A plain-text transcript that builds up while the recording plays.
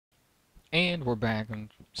And we're back. I'm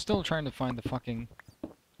still trying to find the fucking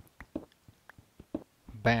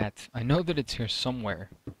bat. I know that it's here somewhere.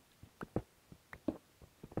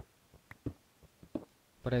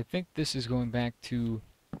 But I think this is going back to...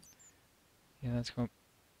 Yeah, that's going...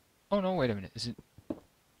 Oh no, wait a minute. Is it...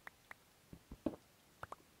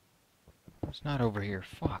 It's not over here.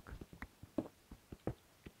 Fuck.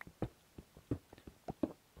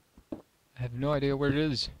 I have no idea where it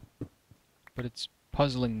is. But it's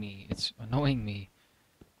puzzling me. It's annoying me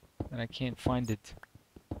that I can't find it.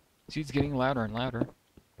 See, it's getting louder and louder.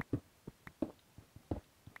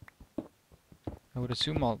 I would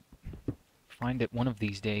assume I'll find it one of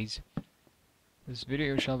these days. This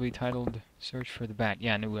video shall be titled Search for the Bat.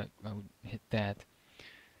 Yeah, I knew I would hit that.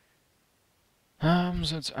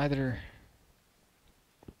 So it's either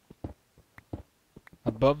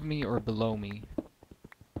above me or below me.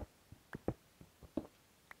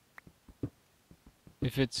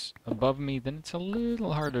 If it's above me, then it's a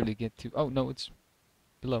little harder to get to. Oh, no, it's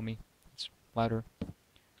below me. It's louder.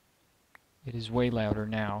 It is way louder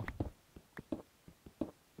now.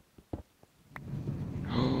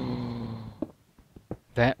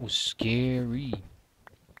 That was scary.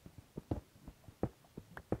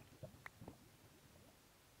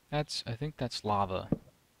 I think that's lava.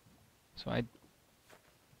 So I'd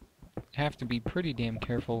have to be pretty damn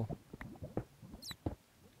careful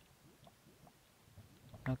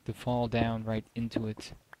not to fall down right into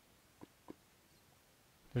it.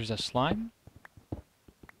 There's a slime?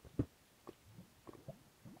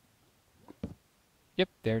 Yep,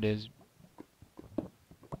 there it is.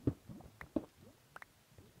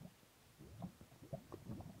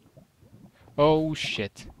 Oh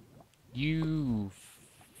shit. You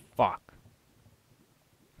fuck.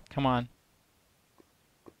 Come on.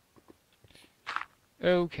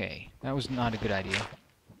 Okay, that was not a good idea.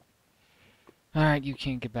 Alright, you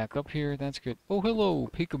can't get back up here. That's good. Oh, hello,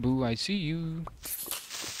 peekaboo. I see you.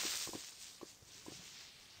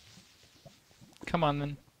 Come on,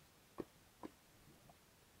 then.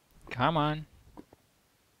 Come on.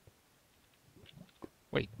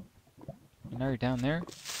 Wait. Now you're down there?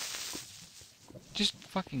 Just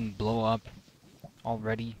fucking blow up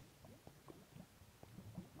already.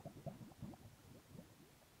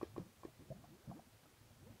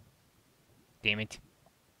 Damn it.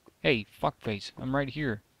 Hey, fuckface, I'm right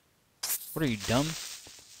here. What are you, dumb?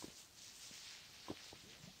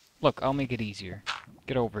 Look, I'll make it easier.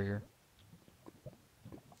 Get over here.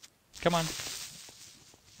 Come on.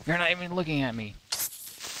 You're not even looking at me.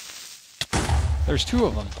 There's two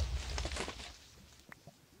of them.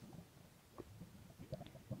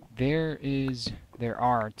 There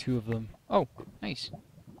are two of them. Oh, nice.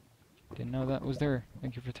 Didn't know that was there.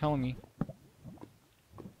 Thank you for telling me.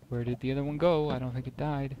 Where did the other one go? I don't think it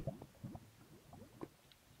died.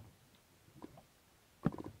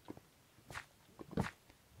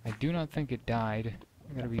 I do not think it died.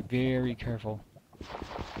 I gotta be very careful.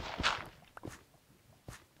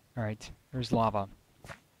 Alright, there's lava.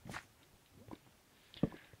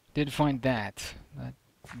 Did find that. That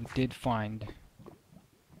we did find.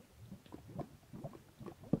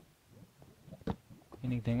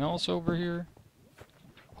 Anything else over here?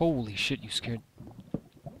 Holy shit, you scared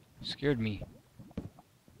me.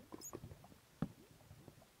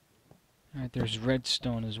 Alright, there's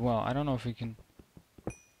redstone as well. I don't know if we can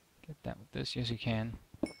get that with this. Yes, you can.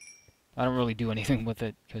 I don't really do anything with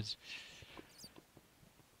it, because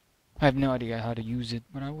I have no idea how to use it,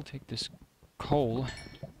 but I will take this coal,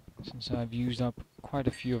 since I've used up quite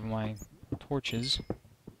a few of my torches.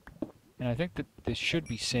 And I think that this should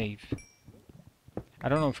be safe. I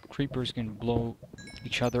don't know if creepers can blow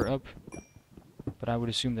each other up, but I would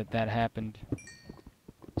assume that that happened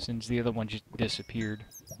since the other one just disappeared.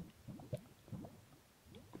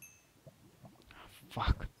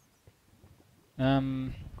 Fuck.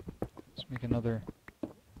 Let's make another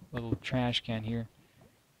little trash can here.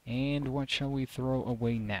 And what shall we throw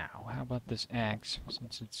away now? How about this axe,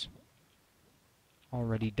 since it's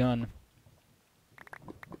already done?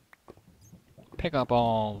 Pick up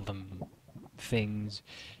all the things,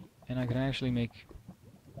 and I can actually make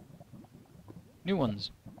new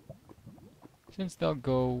ones. Since they'll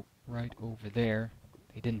go right over there,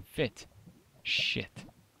 they didn't fit. Shit.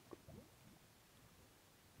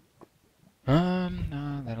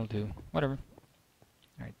 Nah, that'll do. Whatever.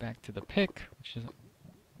 Alright, back to the pick, which is...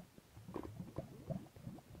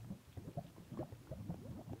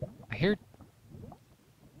 I hear...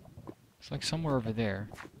 It's like somewhere over there.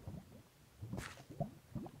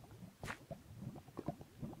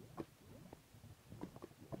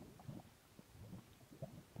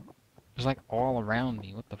 It's like all around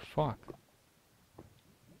me. What the fuck?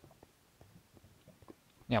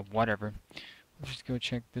 Yeah, whatever. Let's just go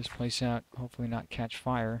check this place out. Hopefully not catch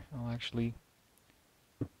fire. I'll actually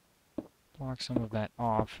block some of that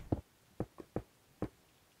off.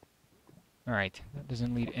 Alright, that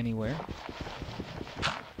doesn't lead anywhere.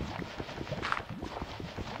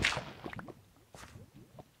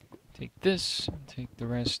 Take this, and take the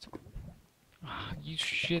rest. Ah, you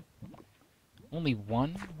shit. Only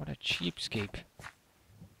one? What a cheapskate.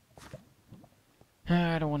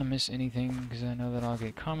 I don't want to miss anything, because I know that I'll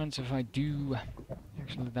get comments if I do.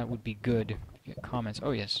 Actually, that would be good, to get comments.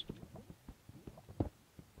 Oh, yes.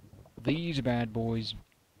 These bad boys.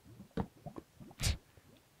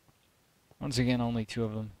 Once again, only 2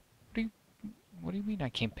 of them. What do you mean I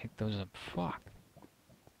can't pick those up? Fuck.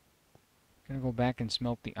 Gonna go back and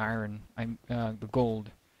smelt the iron. The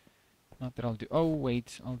gold. Not that I'll do... Oh,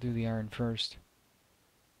 wait. I'll do the iron first.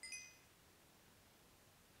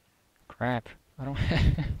 Crap. I don't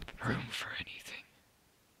have room for anything.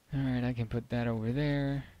 Alright, I can put that over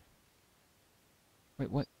there. Wait,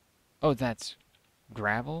 what? Oh, that's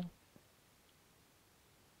gravel?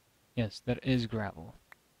 Yes, that is gravel.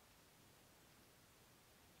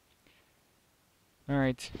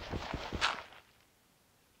 Alright.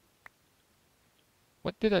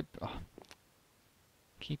 What did I... Oh.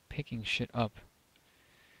 Keep picking shit up.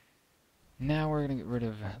 Now we're gonna get rid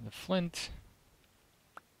of the flint.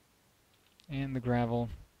 And the gravel.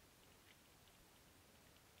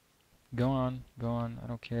 Go on, I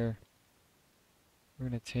don't care. We're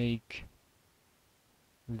gonna take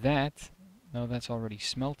that. No, that's already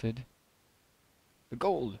smelted. The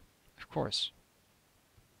gold, of course.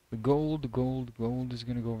 The gold is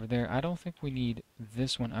gonna go over there. I don't think we need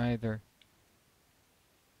this one either.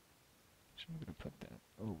 So I'm gonna put that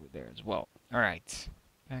over there as well. Alright,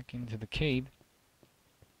 back into the cave.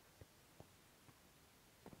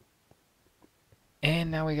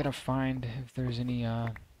 And now we gotta find if there's any,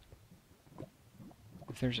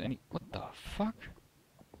 what the fuck?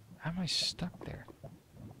 How am I stuck there?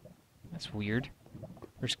 That's weird.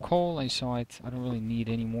 There's coal, I saw it. I don't really need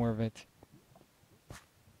any more of it.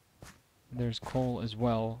 There's coal as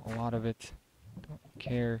well, a lot of it. Don't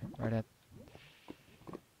care right at...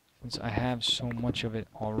 Since I have so much of it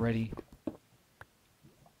already.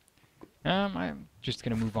 I'm just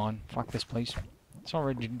gonna move on. Fuck this place. It's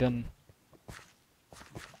already done.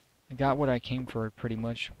 I got what I came for pretty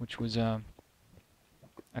much, which was a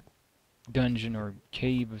dungeon or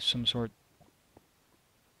cave of some sort.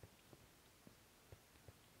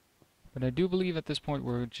 But I do believe at this point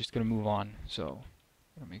we're just gonna move on, so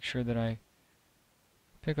I'm gonna make sure that I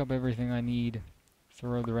pick up everything I need,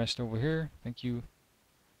 throw the rest over here. Thank you.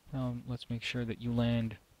 Let's make sure that you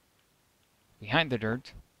land behind the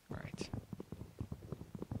dirt. Alright.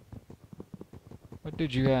 What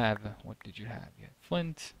did you have? What did you have? You had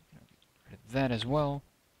flint. Get rid of that as well.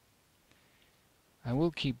 I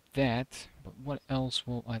will keep that, but what else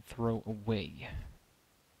will I throw away?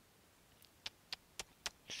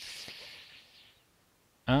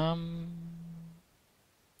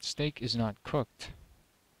 Steak is not cooked.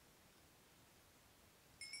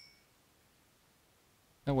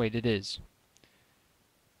 No, wait, it is.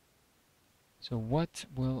 So what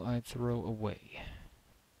will I throw away?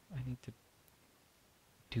 I need to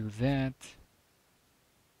do that.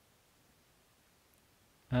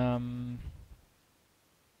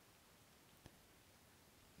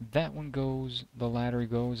 That one goes, the ladder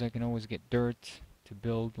goes. I can always get dirt to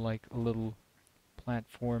build like a little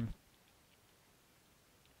platform.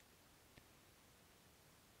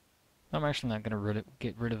 I'm actually not gonna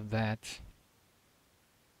get rid of that.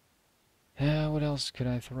 What else could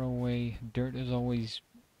I throw away? Dirt is always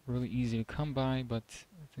really easy to come by, but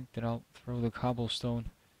I think that I'll throw the cobblestone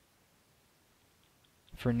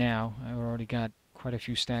for now. I've already got quite a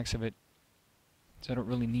few stacks of it, so I don't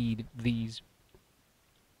really need these.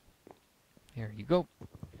 There you go.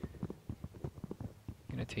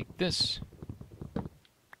 Gonna take this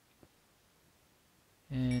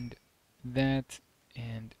and that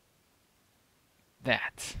and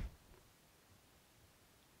that.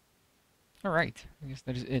 Alright, I guess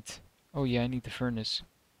that is it. Oh yeah, I need the furnace.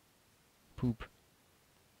 Poop.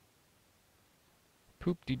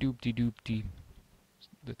 Poop-de-doop-de-doop-de.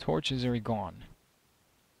 The torches are gone.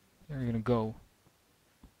 They're gonna go.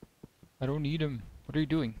 I don't need them. What are you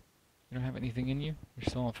doing? You don't have anything in you? You're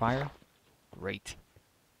still on fire? Great.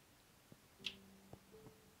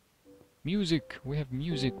 Music! We have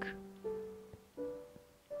music!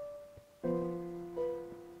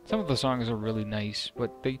 Some of the songs are really nice,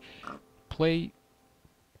 but they play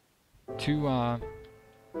too,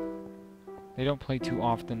 they don't play too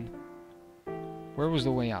often. Where was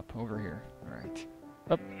the way up? Over here. Alright.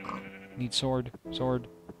 Up! Need sword. Sword.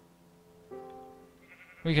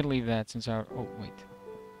 We can leave that since our... Oh, wait.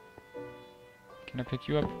 Can I pick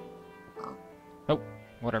you up? Oh,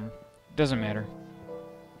 whatever. Doesn't matter.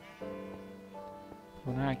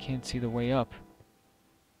 Well, now I can't see the way up.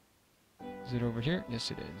 Is it over here?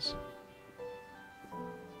 Yes, it is.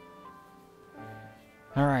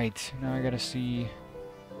 Alright, now I gotta see...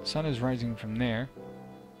 The sun is rising from there.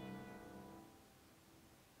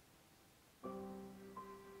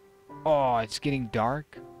 Oh, it's getting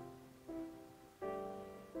dark?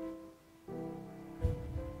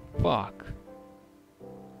 Fuck.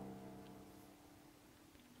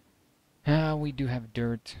 We do have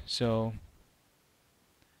dirt, so...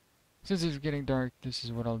 Since it's getting dark, this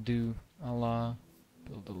is what I'll do. I'll,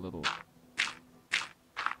 build a little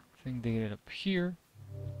thing to get it up here.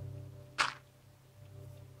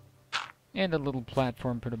 And a little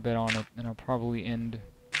platform, put a bed on it, and I'll probably end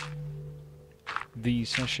the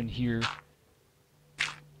session here.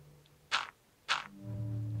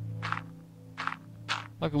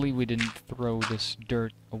 Luckily, we didn't throw this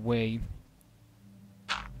dirt away.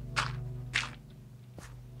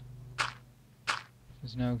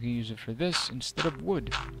 Because now we can use it for this instead of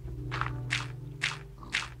wood.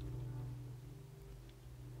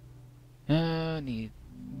 Need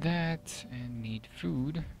that, and need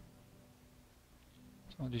food.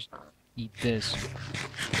 So I'll just eat this.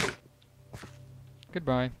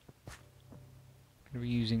 Goodbye. Gonna be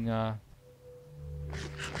using,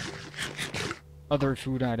 other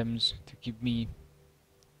food items to keep me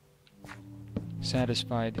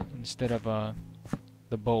satisfied instead of,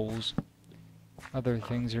 the bowls. Other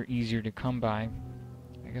things are easier to come by.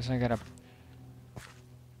 I guess I gotta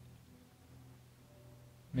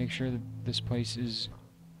make sure that this place is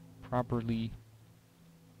properly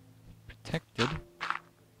protected.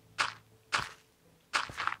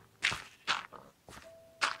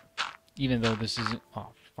 Even though this isn't... Oh,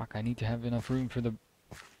 fuck, I need to have enough room for the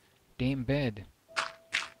damn bed.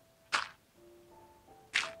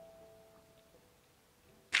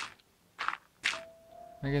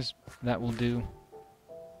 I guess that will do.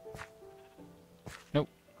 Nope.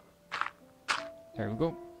 There we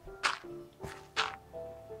go.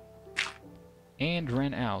 And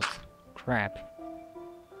ran out. Crap.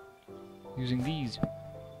 Using these.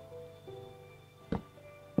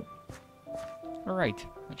 Alright,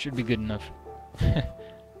 that should be good enough.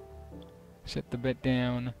 Set the bed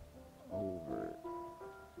down over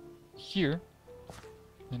here.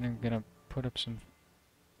 Then I'm gonna put up some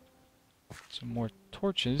more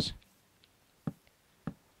torches.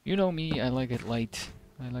 You know me, I like it light.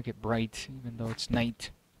 I like it bright, even though it's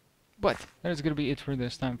night. But that is gonna be it for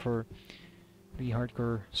this time for the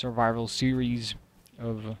hardcore survival series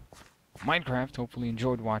of Minecraft. Hopefully you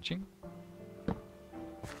enjoyed watching.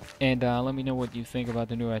 And let me know what you think about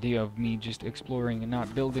the new idea of me just exploring and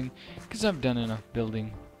not building, because I've done enough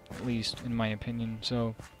building, at least in my opinion.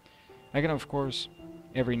 So I can, of course,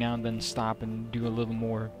 every now and then stop and do a little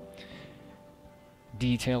more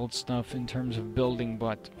detailed stuff in terms of building,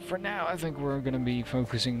 but for now I think we're going to be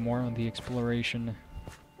focusing more on the exploration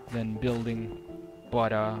than building.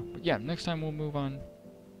 But yeah, next time we'll move on.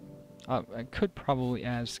 I could probably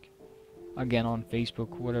ask again on Facebook,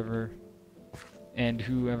 whatever, and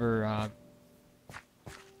whoever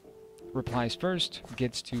replies first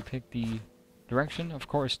gets to pick the direction. Of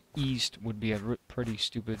course, east would be a pretty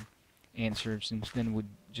stupid answer, since then would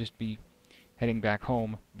just be heading back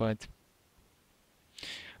home. But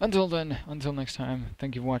until then, until next time,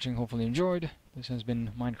 thank you for watching. Hopefully you enjoyed. This has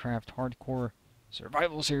been Minecraft Hardcore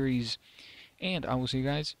Survival Series, and I will see you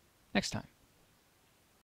guys next time.